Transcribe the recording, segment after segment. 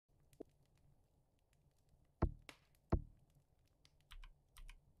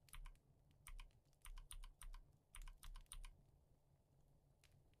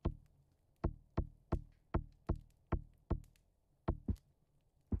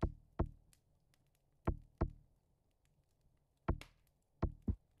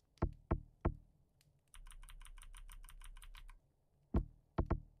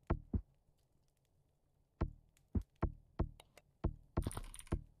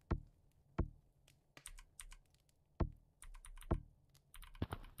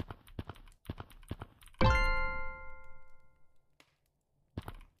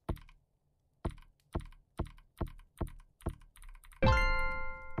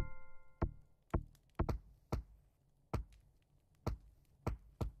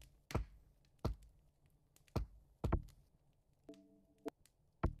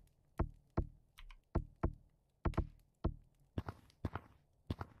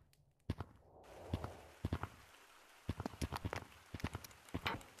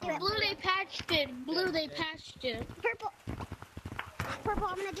blue they patched it. Blue they patched it. Purple. Purple,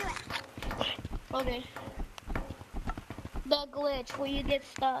 I'm gonna do it. Okay. The glitch where you get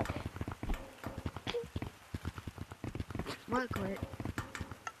stuck. What glitch?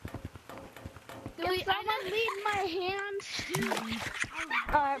 Dude, I'm gonna leave my hands.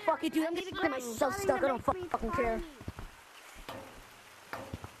 Alright, fuck it, dude. I'm gonna get myself stuck. I don't fucking care.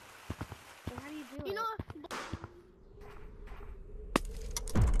 How do you do You it? know,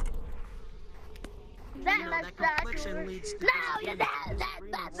 that confliction leads to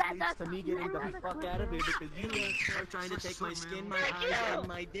to me getting the fuck out of here because you are trying to take my skin, my eyes, and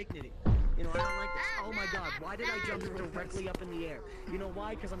my dignity. You know, I don't like this. Oh my god, why did I jump directly up in the air? You know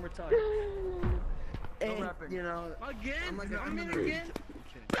why? Because I'm retarded. And, you know, Again? I'm Again?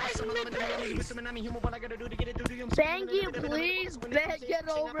 thank you, please. Get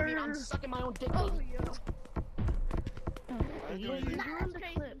over. I'm sucking my own dick.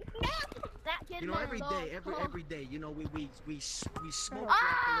 You know, every day, you know, we smoke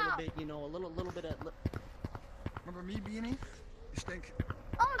a little bit, you know, a little bit of. Remember me, Beanie? You stink.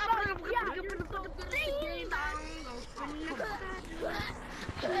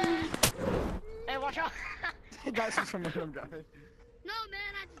 Hey, watch out! That's just from him, guy. No,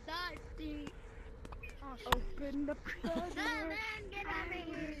 man, I just died. Dude. Open the No, man, get out of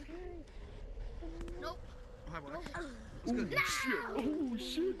here. Nope. Hi, boy. It's good. Shit. Oh,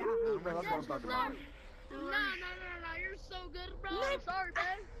 shit. That's what I'm talking about. No, you're so good, bro. I'm sorry,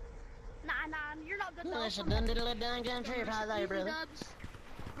 man. Nah, you're not good, though. Listen, done diddle done gun trip. How are you, brother?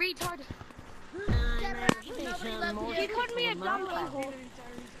 Retard. He called me a dumb butthole.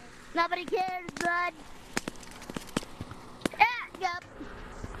 Nobody cares, bud. Yep.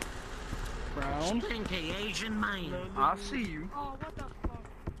 Brown. Stinky Asian man. I see you. Oh, what the fuck?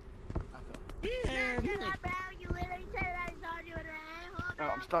 Yeah, Oh,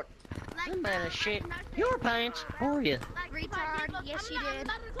 I'm stuck. man of shit. Your pants, or you? Retard. Yes, you did.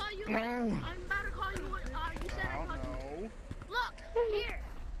 No. I'm about to call you what you said I called you. No. Look, here.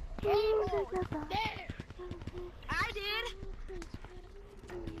 There. I did.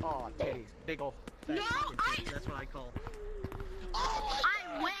 Oh, titties. Big ol' fat No, fucking I- titties. That's what I call.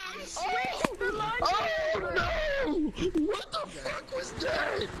 I went. Oh, no! What the fuck was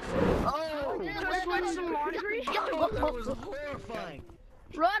that? Oh! Just win some laundry? Oh, that was horrifying.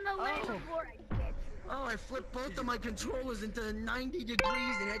 Run away Oh. before I get. Oh, I flipped both of my controllers into 90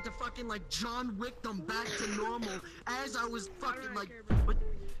 degrees and had to fucking like John Wick them back to normal as I was fucking like. But,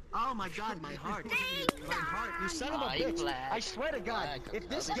 oh my god, my heart. My heart. You son of a bitch. I swear to god, if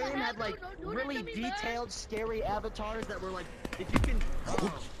this game had like really detailed, scary avatars that were like, if you can.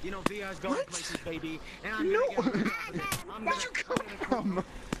 Oh, you know, VR's going places, baby. And I'm No. gonna get. I'm gonna. Come.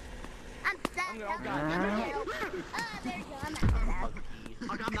 I'm stuck. Oh god. There you go. I'm not.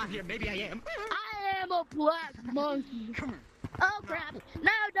 Oh, I'm not here. Maybe I am. I am a black monkey. Oh crap.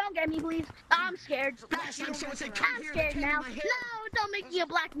 No, don't get me, please. I'm scared. Last time someone said, come I'm here, scared came in now. my No, head. don't make me a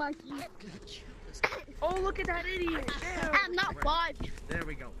black monkey. Oh, look at that idiot. I'm not 5. There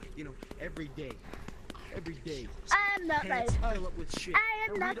we go. You know, every day. I'm not 5. Pants fill up with shit. I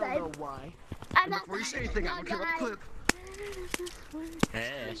am and not we don't five. know why. I'm not Before you say 5. anything, I'm gonna kill the clip.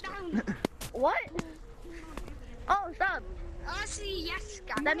 What? Oh, stop. Oh, see, yes,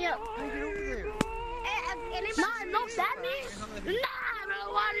 guys. Let me up. No, stab me. Nah,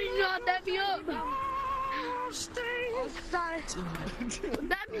 no, why did you not stab me up? Sorry.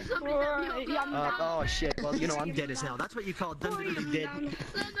 That means somebody stab me up. Oh shit. Well, you know, I'm dead as hell. That's what you call dead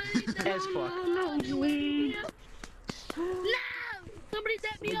as fuck. No, please. No! Somebody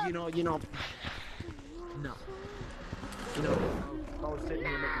set me up! You know. No. You know, I was sitting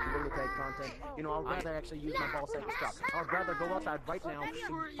here making really tight content. You know, I'd rather actually use my ball sack and stop. I'd rather go outside right now and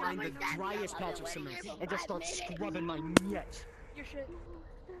find the driest patch of cement and just start scrubbing my nuts. Your shit.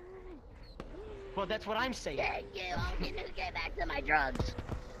 Well, that's what I'm saying. Thank you, I'm gonna get back to my drugs.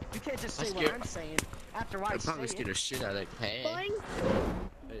 You can't just say Let's what get- I'm saying after I I'd probably say scare the it. shit out of that. Hey. Boing.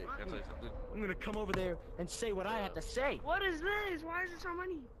 Hey, can I tell you something? I'm gonna come over there and say what I have to say. What is this? Why is it so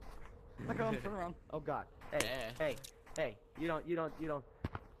many? Look at him, turn around. Oh God. Hey, Yeah. hey. You don't.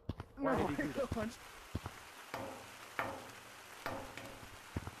 Why did he do that?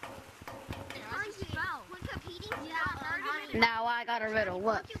 Now I got rid of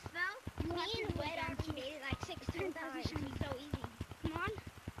what?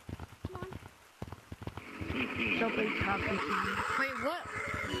 Nobody's talking to you. Wait, what?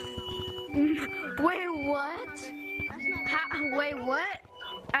 Wait, what? Wait, what?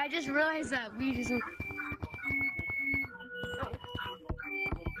 I just realized that we just...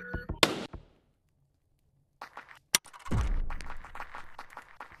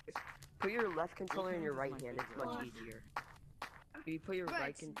 Put your left controller in your right hand. It's much easier. If you put your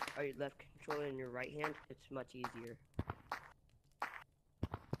or your left controller in your right hand, it's much easier.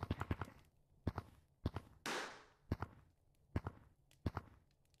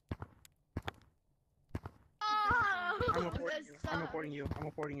 I'm reporting you. I'm reporting you. I'm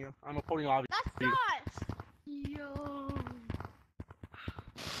reporting you. I'm reporting all of That you. sucks. Yo.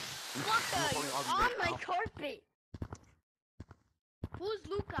 What the? You're on my carpet. Who's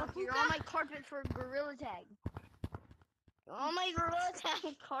Luca? You're on my carpet for Gorilla Tag. You're on my Gorilla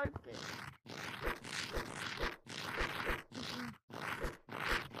Tag carpet.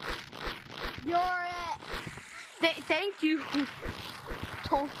 You're thank you.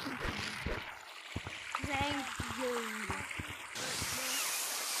 Thank you.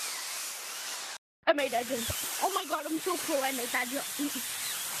 I made that jump. Oh my god, I'm so cool. I made that jump.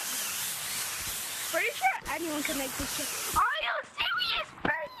 Pretty sure anyone can make this jump. Are you serious,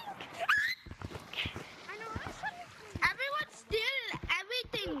 Frank? I know. Everyone steal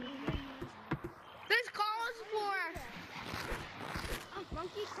everything. This calls for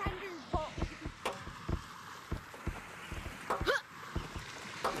Monkey Tender's ball.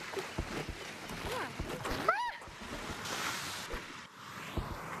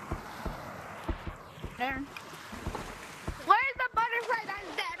 there. Where's the butterfly that's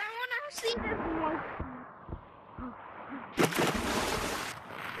dead? I want to see this monkey.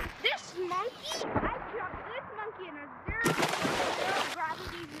 This monkey? I dropped this monkey in a zero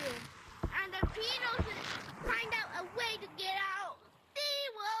gravity room. And if he doesn't find out a way to get out, he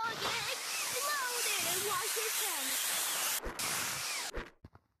will get exploded and wash his hands.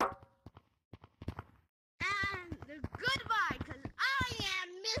 And goodbye, because I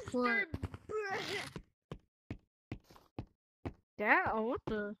am Mr. Yeah, what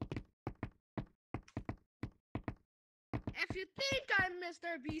the? If you think I'm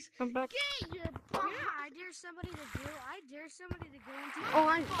Mr. Beast, Come back. get your I dare somebody to go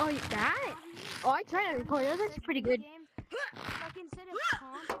into. that? Oh, I tried to record it. That's pretty good. Game. Like instead of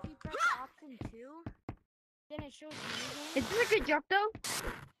comp, if you press option 2, then it shows music. Is this a good jump though?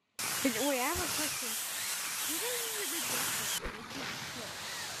 Wait, I have a question. You guys use a good jump.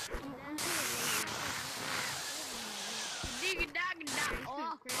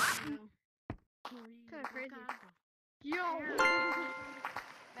 Oh, kind of crazy. Yo.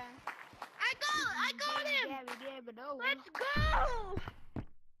 I got him. Let's go.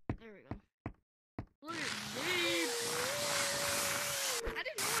 There we go. Look at me. I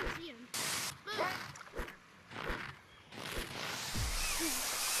didn't know I see him. Look.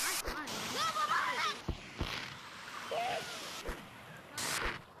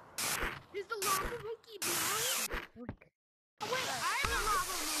 Is the lava monkey behind? Oh, wait, I'm a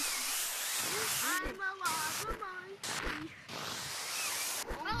lava monkey. I'm a lava monkey.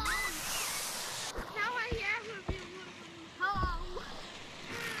 Oh, now I have a view. Oh.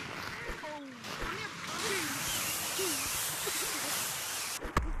 Come here,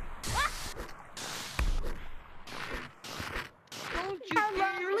 don't you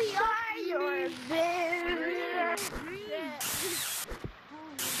dare! You're there.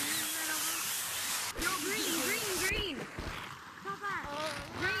 No, green. Green.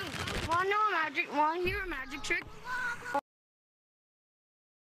 Want to hear a magic trick?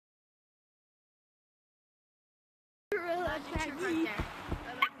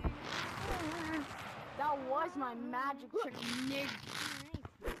 That was my magic trick, nigga.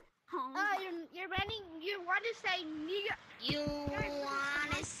 You're running. You want to say nigga? You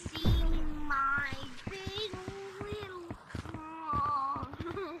want to see my big little claw?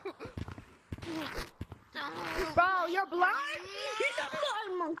 Bro, you're blind? He's a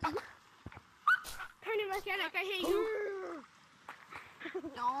blind monkey. Turning mechanic, I hate you.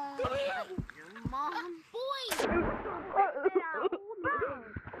 Don't fight your mom. Boy!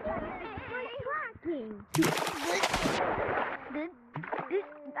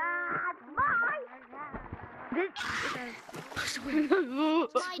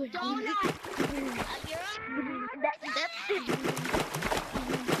 My donut!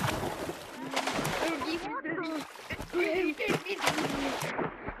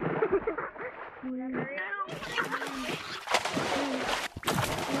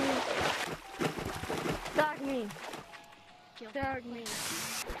 Tag me. Tag me.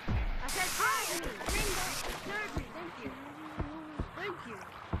 I said tag me. Tag me. Thank you.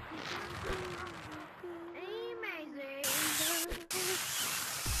 Amazing.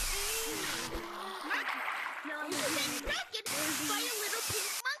 No, you've been naked by a little pink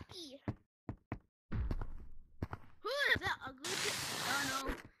monkey. Who is that ugly kid? Oh no.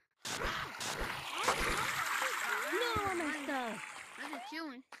 No, my stuff. I'm just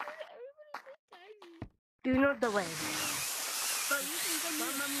chilling. Do not delay. But you can come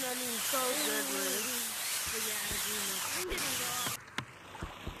here. I'm running so good with. But yeah, I do know. I'm getting lost.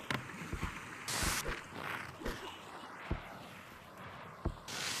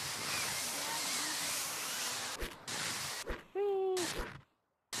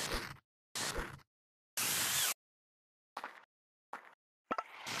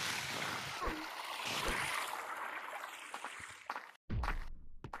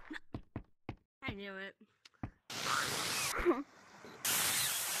 I knew it. Oh,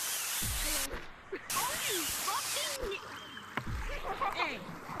 you fucking! Hey!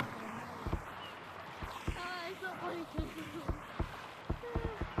 I thought what I took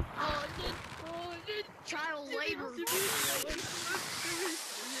Oh, it's child labor.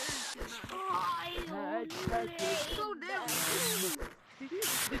 Go down.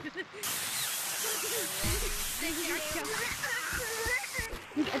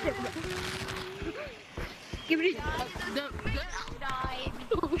 Give it a. died.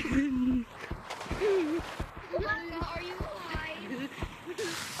 Are you alive?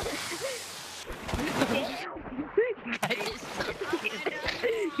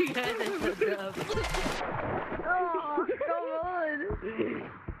 You guys are so dumb. Oh, come on.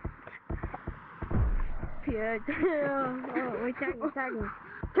 Yeah, oh, wait, tag me. Tag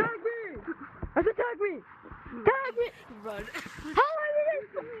me! I said tag me! Tag me! Run. How I did it?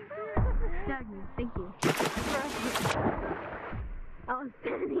 Tag me, thank you. I was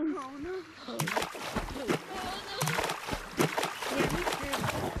standing. Oh no. Oh no. Yeah, me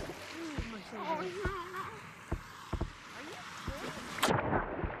too. Oh no.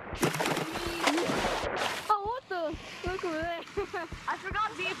 Oh, what the? Look over there. I forgot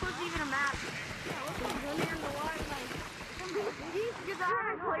Beef was even a map. Because I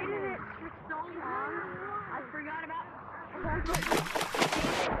haven't played in it for so long. I forgot about.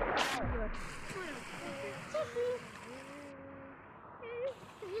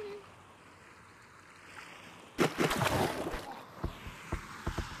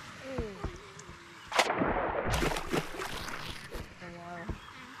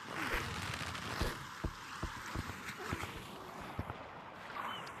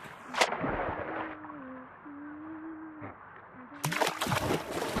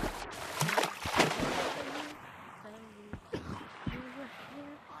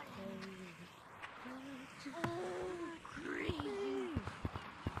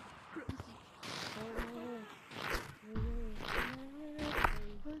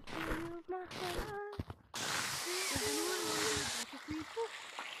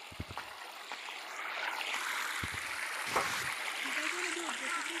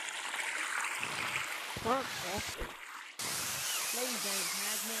 What? Please don't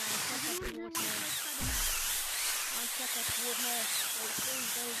tag me. I suck at Fortnite.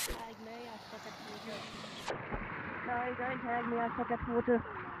 Please don't tag me. I suck at Fortnite. No, don't tag me. I suck at water.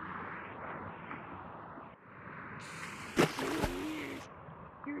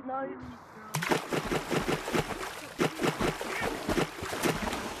 No.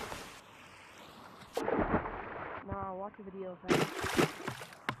 Nah, watch the video, fam.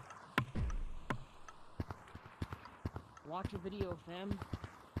 Watch a video, fam.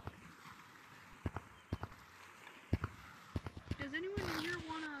 Does anyone in here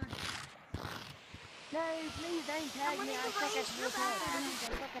wanna? No, please don't tag me. I suck at water. Please, I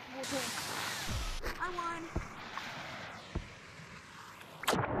suck at water. I won.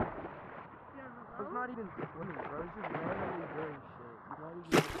 It's not even swimming, bro. It's just randomly doing shit.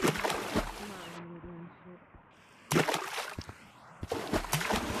 You're not even doing shit.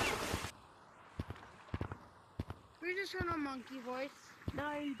 We're just in a monkey voice. No,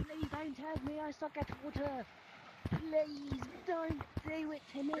 please don't tag me. I suck at water. Please don't do it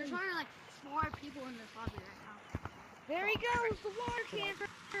to me. There's only like 4 people in this lobby right now. There he goes, the water camper.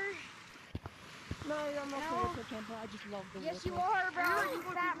 No, I'm not a water camper. I just love the water. Yes, you are, bro.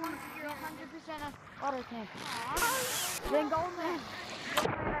 That one, you're 100% a water camper. Then go in there.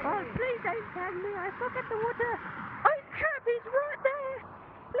 Oh, please don't tag me. I suck at the water. Ice trap is right there.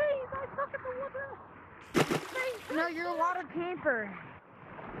 Please, I suck at the water. Please. No, you're a water camper.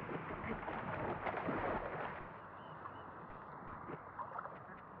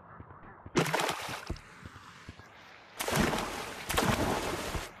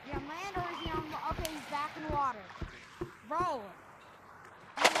 Yeah, land or is he on? Okay, he's back in water. Bro.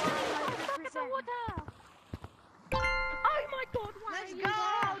 You are 100%. Oh my god, why Let's are you go! there?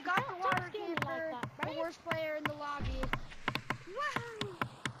 Got the Stop water scaring me camper. like that, The worst player in the lobby. Wow.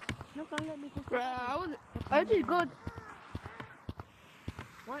 No, don't let me just. Bro, I did good.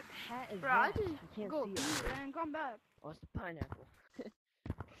 What hat is Bro, that? I did I can't good. see it. And come back. Oh, it's the pineapple.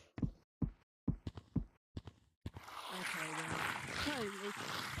 slowly.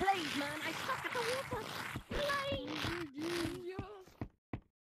 Please, man, I suck at the water. Please.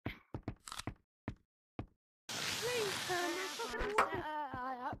 Please, man, I suck at the water.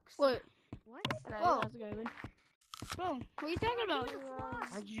 What? What? Hello, Whoa. how's it going? Bro, what are you talking about?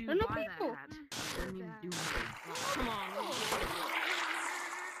 Why'd you There are no buy people. that hat? Didn't even do nothing. Come on.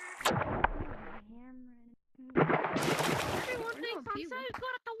 Everyone thinks I'm so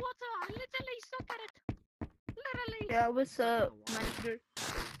good at the water. I literally suck at it. Literally. Yeah, what's up, I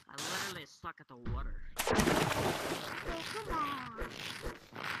literally suck at the water. Bro, come on.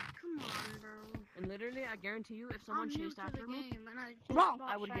 Come on, bro. And literally, I guarantee you, if I'm someone new chased to the after me, game, and I just Wrong.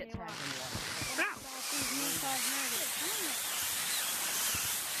 bought I would get shiny tagged water. in water.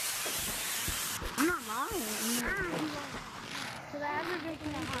 I'm not lying. Cause I haven't been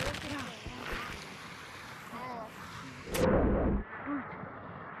in the house.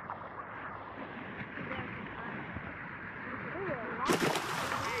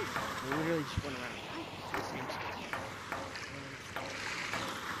 We literally just went around. The same spot.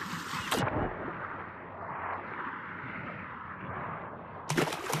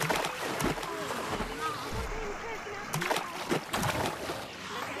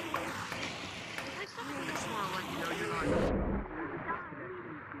 I just want to let you know you're not.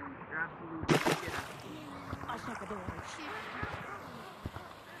 You're absolutely shit at it. I suck at the water.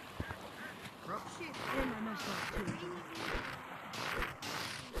 Bro, And I messed up too.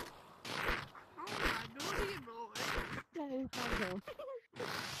 Go, hold on.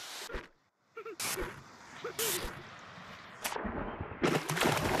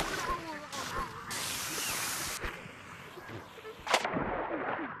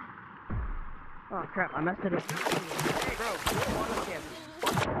 oh crap, I messed it up. Hey, bro, on the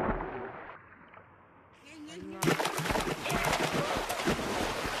campus.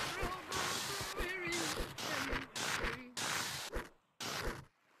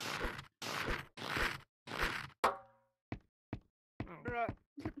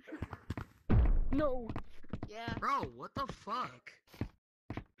 No. Yeah, Bro, what the fuck?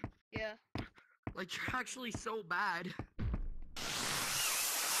 yeah. Like, you're actually so bad.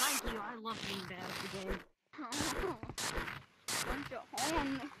 Thank you. I love being bad at the game. Bunch of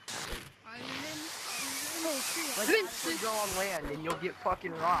horn. Like, actually go on land and you'll get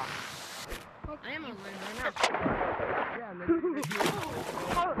fucking rocked. I am on land right now. Yeah, and then you're gonna do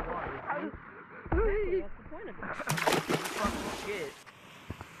Exactly, that's the point of it. fucking shit.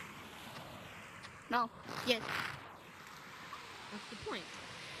 No. Yes. That's the point.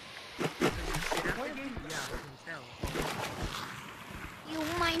 Shit at the game? Yeah, I can tell. You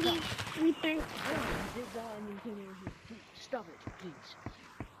mindy sleeper. Oh, did that and then came over here. Please, stop it, please.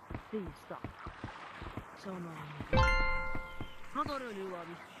 Please, stop. So annoying. I'll go to a new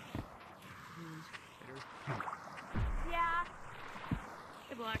lobby. Please. Yeah.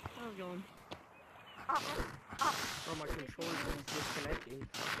 Hey, Black, how's it going? Oh, my controller's disconnecting.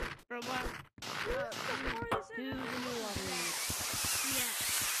 Bro, what? To the new lobby. Yeah.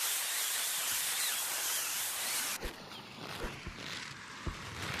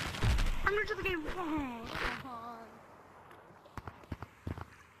 I'm new to the game.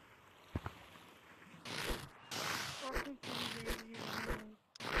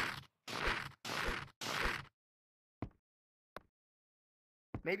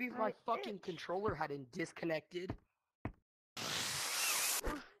 Maybe if my fucking controller hadn't disconnected.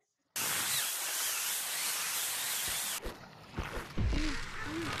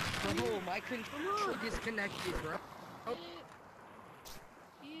 Bro, my controller disconnected, bro. Oh.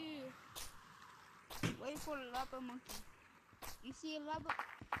 Ew. Wait for the lava monkey. You see a lava?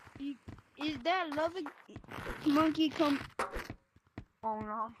 Is that lava monkey come? Oh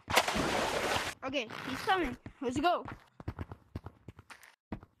no. Okay, he's coming. Let's go.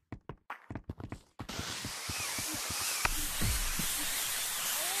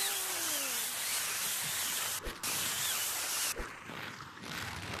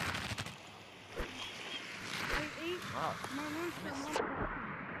 Wow. My monster.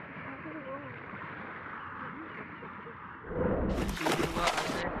 See what I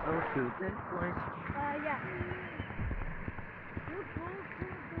said? Oh, shoot, this place. Yeah.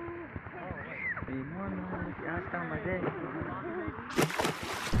 Be more man if you ask down my day.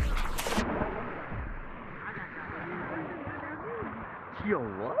 Yo,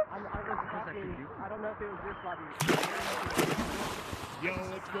 what? I don't know if it was this lobby. Yo,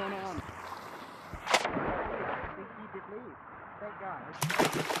 what's going on? I think he did leave. Thank God.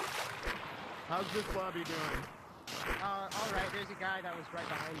 How's this lobby doing? Alright, there's a guy that was right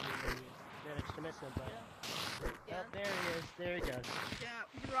behind you when you managed to miss him, but... Yeah. There he is. There he goes. Yeah,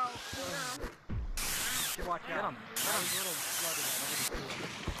 bro. Should watch Get out. him. That was a little flooded out. Nobody see it.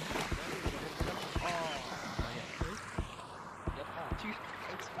 Oh. Yep. Two. Do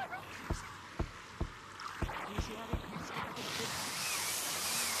you see how they did?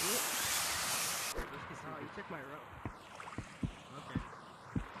 Oh, you took my rope. Okay.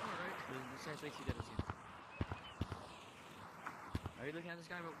 Alright. This guy's way too dead to see. Are you looking at this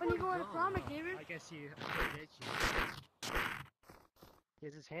guy? When you going to No. prom, Xavier? I guess I can't get you. He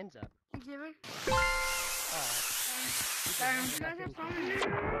has his hands up. Xavier? Oh. Darn, you guys have prom, Xavier?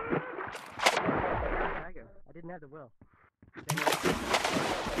 Tag him. I didn't have the will.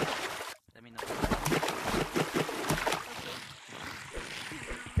 Let me know.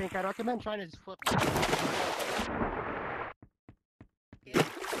 Pink, I'd recommend trying to just flip. Yeah.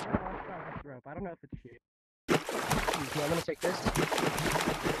 Rope. I don't know if it's you. Excuse me, I'm gonna take this.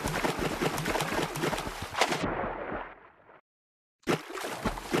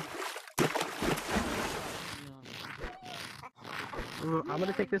 I'm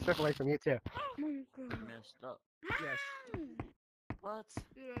gonna take this stuff away from you too. Messed up. Yes. What?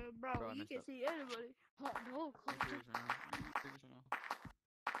 Yeah, bro, Bro, I you messed can up. see anybody. Oh, no, Serious right now. Serious right now.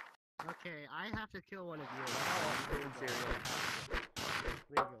 Okay, I have to kill one of you. That's all I'm doing. Cereal.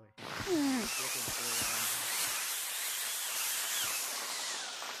 Legally. Chicken cereal.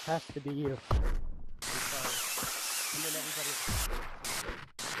 Has to be you. I'm sorry. And then everybody.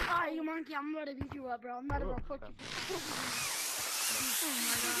 Ah, you monkey, I'm gonna beat you up, bro. I'm not gonna fuck you. Oh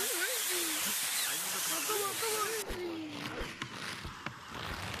my god.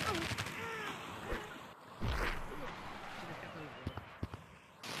 Come on.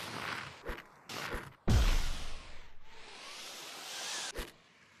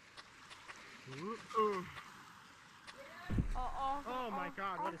 Oh my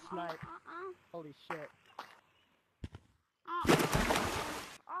god, what a snipe. Holy shit.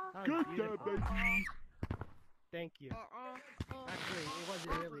 That was beautiful. Thank you. Actually, it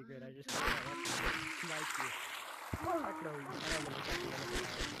wasn't really good. I just sniped you. Actually, I don't know.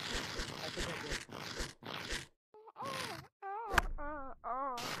 I think I did.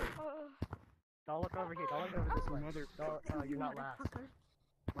 Don't look over here. Don't look over this way. Don't, you're not last.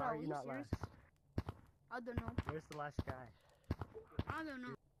 Why are you not last? I don't know. Where's the last guy? I don't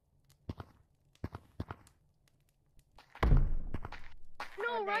know.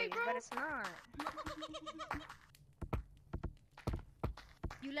 No, right, bro? But it's not.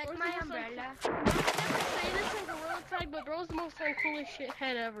 You like Where's my the umbrella? I never say this as a real tag, but bro's the most uncoolest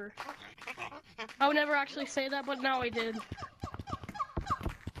shithead ever. I would never actually say that, but now I did.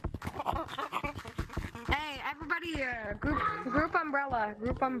 Hey, everybody, group umbrella,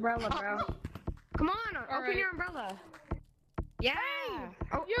 bro. Come on, open right. your umbrella. Yeah.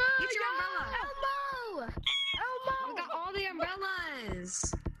 Oh, Yo, get your umbrella. Elmo! We got all the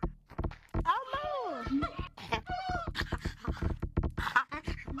umbrellas. Elmo!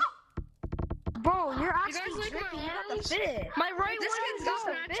 Bro, you're You actually guys like dripping. my You got the arms? fit. My right This one kid's is got just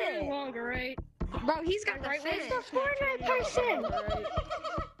the naturally fit. longer, right? Bro, he's got the Right fit. where's the Fortnite person?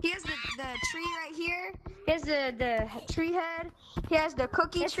 He has the tree right here. He has the tree head. He has the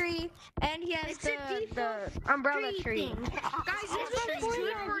cookie tree, and he has the umbrella tree. Guys, this is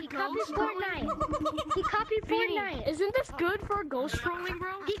good for ghost Fortnite. He copied Fortnite. Isn't this good for ghost trolling,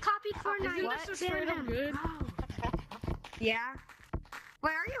 bro? He copied Fortnite. Isn't this just straight up good? Yeah.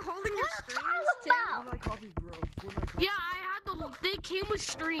 Wait, are you holding your strings too? Fortnite copies, bro. Fortnite Yeah, I had the. They came with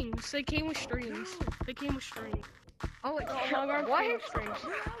strings. They came with strings. They came with strings. Oh wait, My arms came with strings.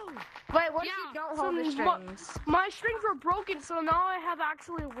 wait, what if Yeah, you don't so hold the strings? My strings were broken, so now I have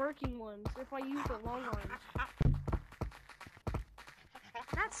actually working ones if I use the long arms.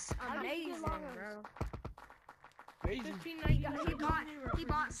 That's amazing, bro. Amazing. 15.99. He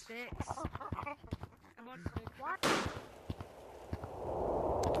bought sticks.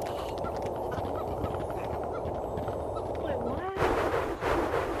 Wait, what?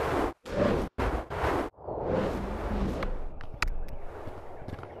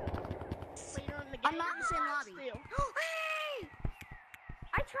 I'm not in the same lobby. Hey!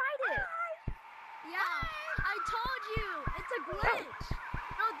 I tried it. Yeah, I told you! It's a glitch!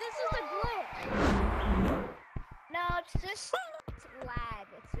 No, this is a glitch! No, it's just lag.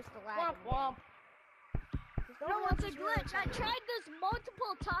 It's just a lag. Womp womp. No, it's a glitch. I tried this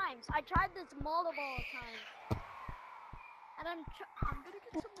multiple times. And I'm gonna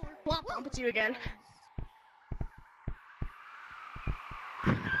get some more. Womp womp, it's you again.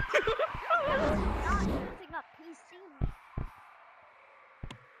 Not using a PC.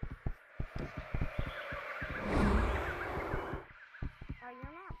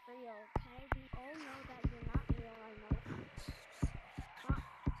 You're not real, okay? We all know that you're not real, I know. Stop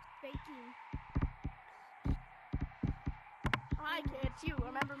faking. It's you.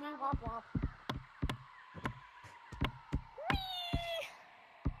 Remember me? Womp womp.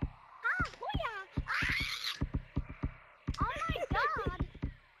 Oh my god!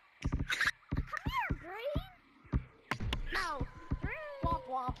 Come here, Green! No. Green! Womp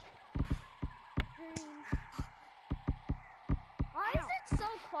womp. Green. Why is it so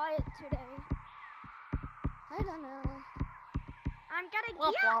quiet today? I don't know. I'm gonna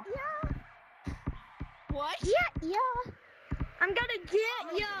Womp get womp. ya! What? Get ya! I'm gonna get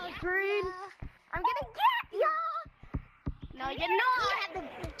ya, Green. I'm gonna get ya! No, you're You not. have to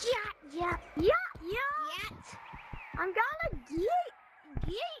get ya! Get! I'm gonna get!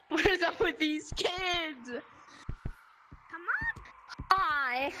 What is up with these kids? Come on!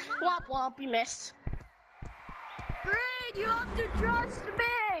 Hi. Womp womp, you missed. Green, you have to trust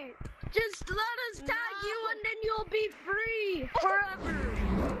me. Just let us tag you and then you'll be free forever.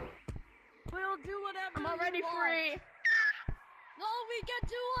 We'll do whatever I'm already you want. free. No, we can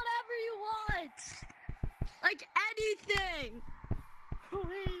do whatever you want. Like anything.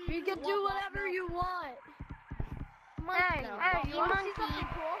 We can do whatever you want. Hey, No. hey, you wanna see Monkey. something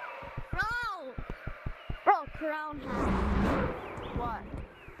cool? Bro. Bro, crown hat. What?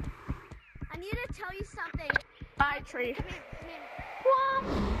 I need to tell you something. Bye, tree. Come here, come here.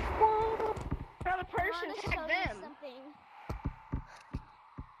 Grab a I person, wanna tag show you them. something.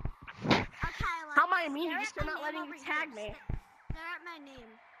 Okay, like, How am I immune? stare Just at for my not name letting over you tag here. me. Stare at my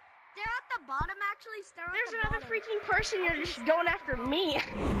name. Stare at the bottom, actually. Stare There's at the another bottom. freaking person. You're just going after me.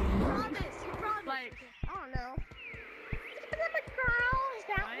 Promise, you promise. Like, I don't know. Is that a girl? Is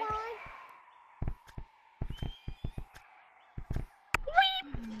that What? one?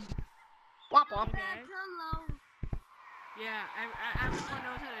 Womp womp. Okay. Hello. Yeah, everyone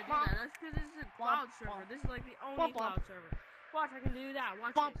knows how to do that. That's because this is a cloud server. This is like the only Womp womp. cloud server. Watch, I can do that.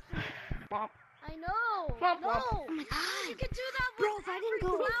 Watch Womp. this. Womp. I know. Womp no. womp. Oh my god. You can do that with Bro, if I didn't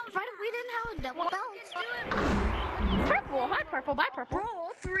go, we didn't have a double bounce. Purple, hi purple, bye purple. Bro,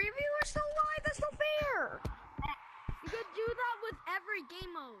 all three of you are still alive? That's not fair. You can do that with every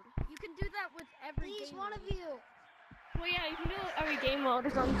game mode. You can do that with every Please, game one mode. of you. Well, yeah, you can do it every game mode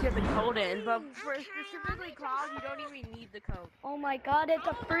as long as you have the code in. But for specifically cloud, you don't even need the code. Oh my god, it's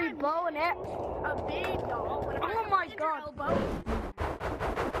a free bow and arrow. A big doll. Oh my god.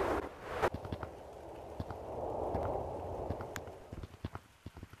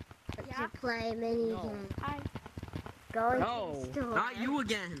 Yeah. Play mini No. game. Hi. Going No, still. not you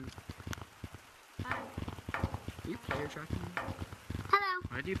again. You player tracking? Hello.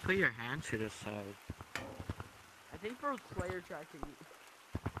 Why do you put your hand to the side? I think for player tracking,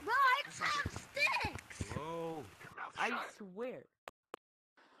 Bro, I have sticks. Whoa. I swear.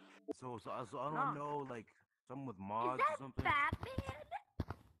 So I don't Nah. know, like, something with Is mods or that something. Batman?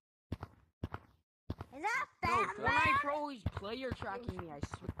 Is that No, Batman? Fortnite Pro is player tracking me, I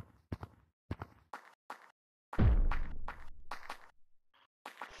swear.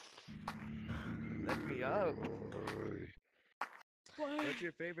 Let me up. Let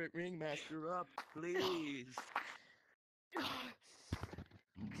your favorite ringmaster up, please.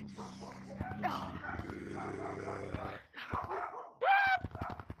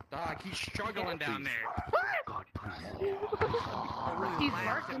 Dog, he's struggling down there. God, He's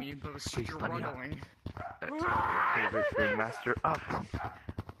laughing at me, but was struggling. favorite ringmaster up.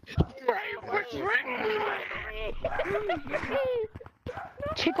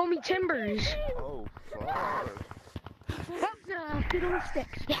 Tickle me timbers. Oh, fuck. That's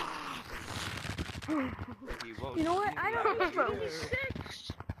fiddlesticks. You know what? I don't know.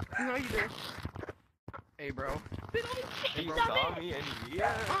 No, you do. Hey, bro. He saw me and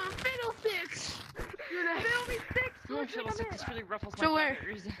yeah. Fiddlesticks. Doing fiddlesticks really ruffles So my where?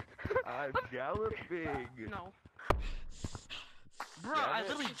 feathers. I'm galloping. No. Bro, I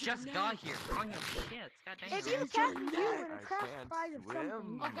literally just got here. On your shit. God dang If it. you catch you in I a crash can't bite of something.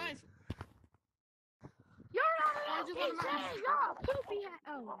 swim. Oh, guys. You're not a poopy hat.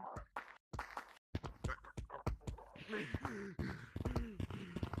 Oh.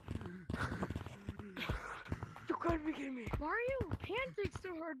 You couldn't be kidding me. Why are you panting so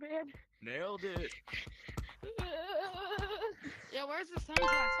hard, man? Nailed it. Yeah, where's the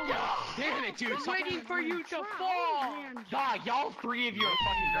sunglasses? Damn it, dude. Stop waiting for you to fall. Dog, y'all three of you are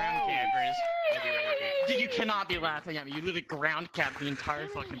fucking ground campers. Dude, you cannot be laughing at me. You literally ground camped the entire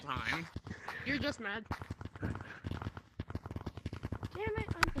fucking time. You're just mad. Damn it,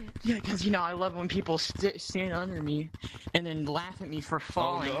 I'm dead. Yeah, because, you know, I love when people stand under me and then laugh at me for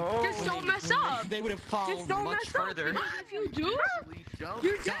falling. no. Just don't mess up. They would have fallen Just don't much mess up. further. Because if you do, Don't.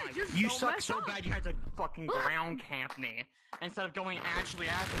 you're Dog, dead. Just you don't suck mess so up. bad you had to fucking ground camp me. Instead of going actually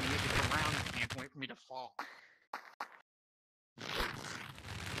after me, you had to ground camp and wait for me to fall.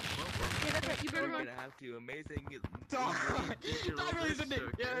 You better We're run. gonna have to amazing. Dog, digital that really isn't it.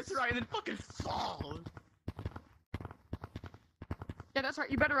 Yeah, that's circus. right, and then fucking fall. Yeah, that's right.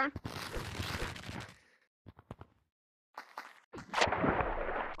 You better run.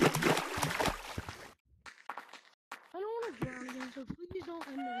 I don't want to drown again, so please don't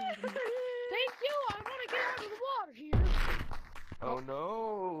end the video. Thank you. I want to get out of the water here. Oh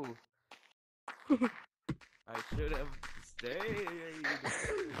no! I should have stayed.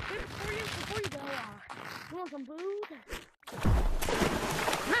 Before you go, you want some food?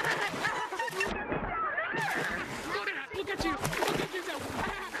 Look at you. Look at yourself.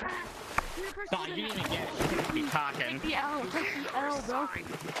 Dog, you didn't even get it. You shouldn't be talking. Take the L, bro.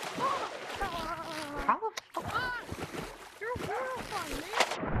 How the fuck? You're horrifying,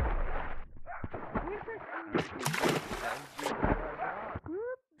 man.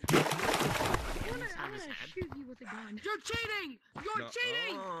 I'm gonna shoot you with a gun. You're cheating! You're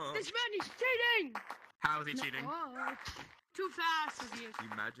cheating! This man is cheating! How is he cheating? Oh, too fast is he.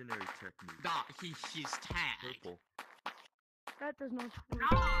 Imaginary technique. Dog, he's tagged. Purple. That does not work.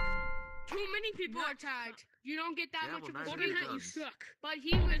 Too many people are tagged. You don't get that Yeah, much well, of a neither skill. does. You suck. But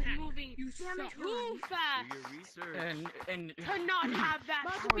he was moving. You suck. Too fast. Do your research. And To not have that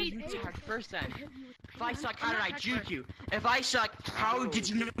how are speed. you tagged first then? If I suck, how did I juke you? If I suck, how did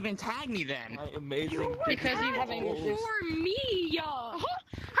you not even tag me then? My amazing. Because you have digital English. For me, y'all.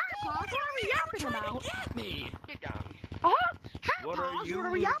 What are we yapping about? Get me. What What are you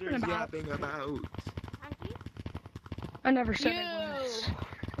we yapping losers about? yapping about? I never said it was.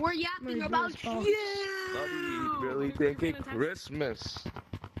 We're yapping about you. Buddy, really thinking Christmas.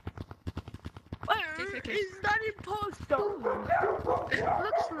 Where is that imposter?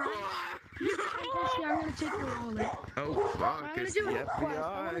 Looks like. I'm gonna take your wallet. Oh fuck, I'm gonna it's do the a quest.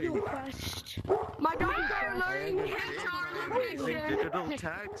 I'm gonna do a FBI. quest. My dogs are learning And hits our amazing location. digital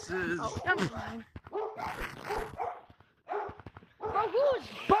taxes. Oh, never mind. Bro, who's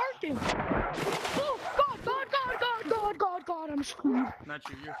barking? Oh, God, I'm screwed. Not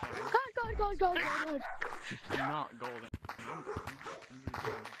you, you're fine. God. I'm not golden. I'm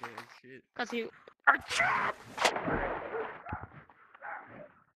shit. Cause you.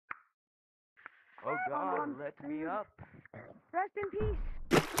 Oh God, let me up. Rest in peace.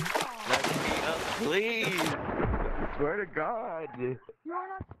 Let me up, please. Swear to God. You are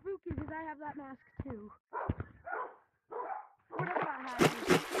not spooky because I have that mask too. What if I have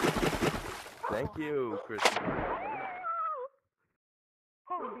you? Thank you, Chris.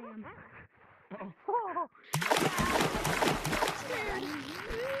 Oh, damn.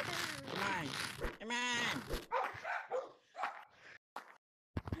 Come on.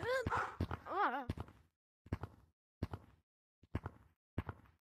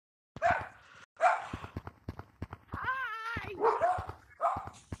 Hi!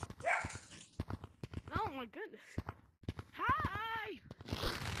 Oh my goodness. Hi!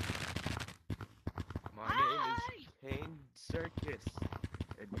 My name is Pain Circus,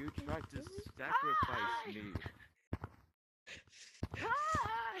 and you tried to sacrifice me.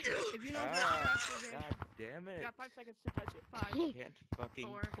 Hi! If you don't get Ah, the rest God damn you it. got 5 seconds to touch it. 5. Can't fucking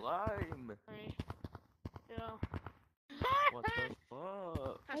 4. climb. 3. 2. What the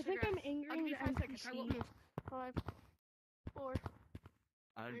fuck? I think I'm angry. I'll give you 5 seconds. I won't move. 5. 4.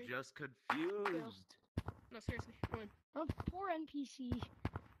 I'm 3. just confused. No, seriously. 1. Oh, poor NPC.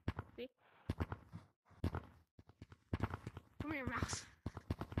 See? Come here, mouse.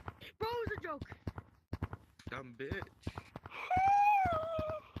 Bro, it was a joke. Dumb bitch.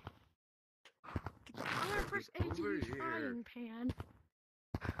 I'm gonna press A to Over use here. frying pan.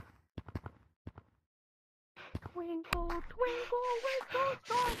 Twinkle, twinkle, little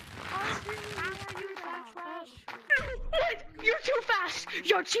star. You're too fast.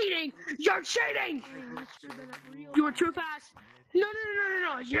 You're cheating. You're cheating. You were too fast. No.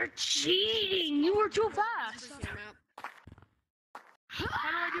 You're cheating. You were too fast. How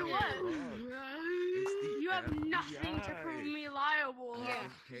do I do what? You have nothing to prove me liable.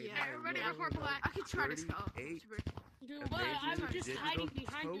 Okay, Everybody my have purple eye. I can try to spell. 38 Dude, what? I was just digital hiding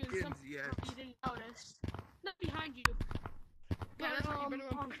behind you and some tokens yet. you didn't notice. Not behind you. Yeah, that's right. You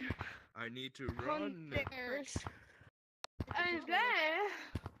better run. I need to run. There's. And then.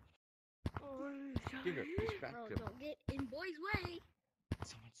 Stinger, distract him. Don't get in boy's way.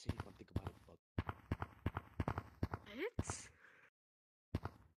 Someone say something about it, fuck. It's.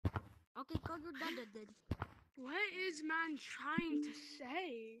 Okay, call your dad then. What is man trying to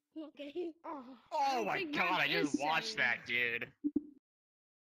say? Okay. Oh my god, I just watched that, dude.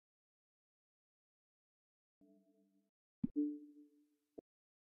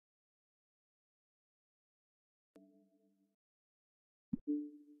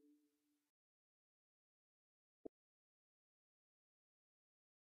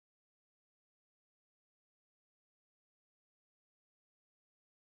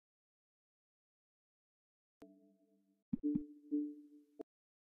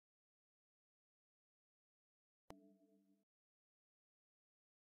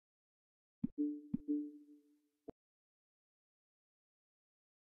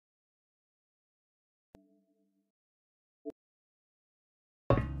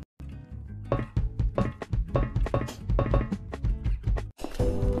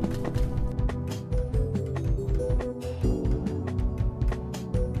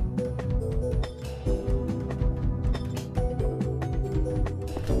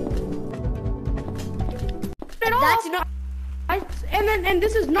 That's not. And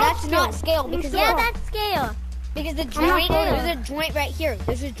this is not That's scale. not scale because Yeah, that's scale. because the not joint scale. there's a joint right here.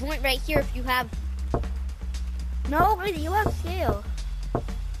 There's a joint right here if you have. No, wait, you have scale.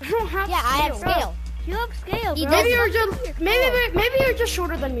 I don't have Yeah, I have scale. You have scale, He bro. doesn't. Maybe you're just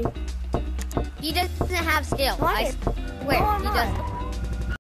shorter than me. He doesn't have scale. What? I swear No, I'm he not. doesn't.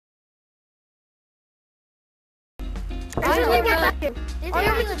 I just need to get no. back here. This Oh,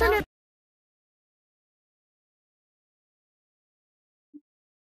 yeah, is just turn it.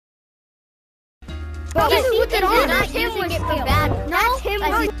 Bro, this is he's with it on. not using it for bad. That's him.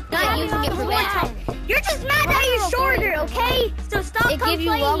 Guys, he's not using it for bad. You're just mad that you're shorter, okay? So stop It gives complaining.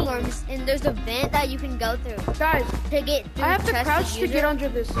 you long arms, and there's a vent that you can go through Guys, to get through. I have to trusty crouch to user. get under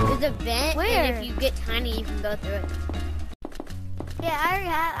this. There's a vent, Where? and if you get tiny, you can go through it. Yeah, I already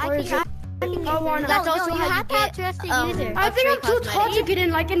have. Where I is can. it? Oh, why not? That's also you how you have to have get. trusted user. I think I'm free too tall to cosmetic. get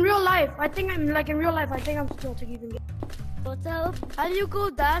in, like in real life. I think I'm like in real life. I think I'm too tall to even get. What's up? How do you go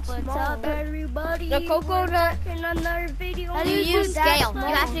that What's small? up, everybody? The coconut. In another video. You use scale. You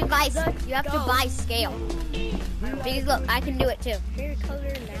have to buy. You have to buy scale. Because look, I can do it too. Favorite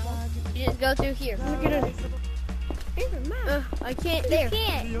color now. You just go through here. Look at it. Favorite map. I can't. You There.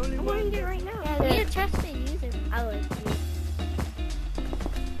 can't. I'm wearing it right now. Yeah, Yeah. we need trusted user. I like you.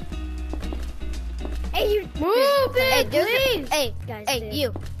 Hey, you. Move Hey, it, there's please. Hey, Guys, hey, dude.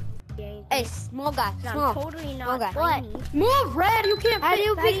 you. Yeah, Hey, small guy. I'm Small. totally Small not guy. tiny. Move, Red. You can't. How do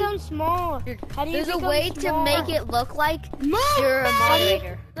you fit, become small? How do you There's a become way to small? make it look like Move, you're a Betty.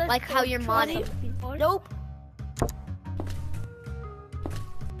 moderator. Let's Like go how you're try modding. it. Nope.